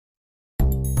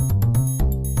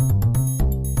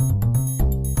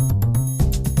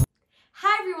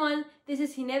This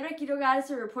is Ginebra Q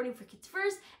reporting for Kids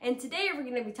First, and today we're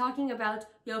going to be talking about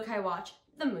Yokai Watch,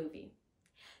 the movie.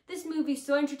 This movie is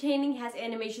so entertaining, has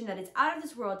animation that is out of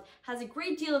this world, has a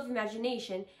great deal of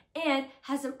imagination, and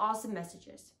has some awesome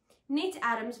messages. Nate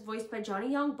Adams, voiced by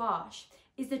Johnny Young Bosch,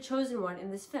 is the chosen one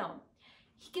in this film.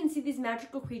 He can see these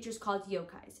magical creatures called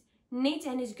yokais. Nate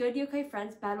and his good yokai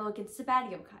friends battle against the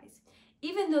bad yokais.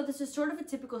 Even though this is sort of a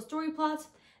typical story plot,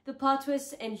 the plot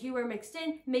twists and humor mixed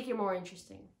in make it more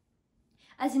interesting.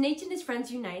 As Nate and his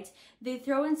friends unite, they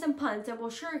throw in some puns that will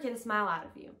sure get a smile out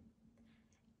of you.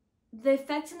 The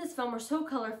effects in this film are so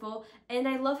colorful, and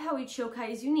I love how each yokai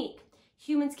is unique.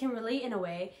 Humans can relate in a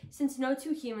way, since no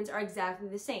two humans are exactly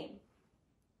the same.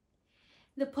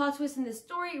 The plot twist in this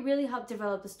story really helped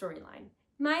develop the storyline.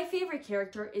 My favorite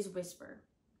character is Whisper.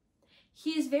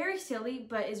 He is very silly,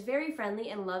 but is very friendly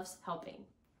and loves helping.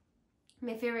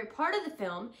 My favorite part of the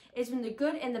film is when the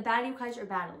good and the bad yokais are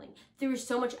battling. There is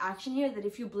so much action here that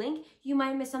if you blink, you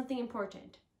might miss something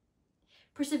important.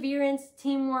 Perseverance,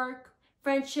 teamwork,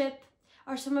 friendship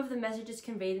are some of the messages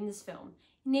conveyed in this film.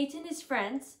 Nate and his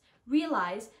friends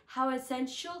realize how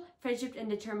essential friendship and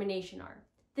determination are.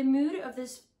 The mood of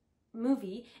this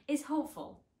movie is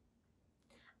hopeful.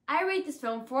 I rate this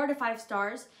film 4 out of 5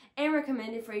 stars and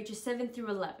recommend it for ages 7 through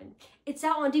 11. It's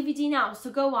out on DVD now, so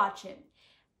go watch it.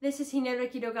 This is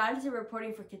Ginebra Q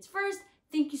reporting for Kids First.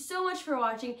 Thank you so much for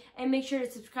watching, and make sure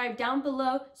to subscribe down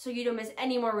below so you don't miss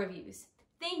any more reviews.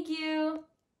 Thank you!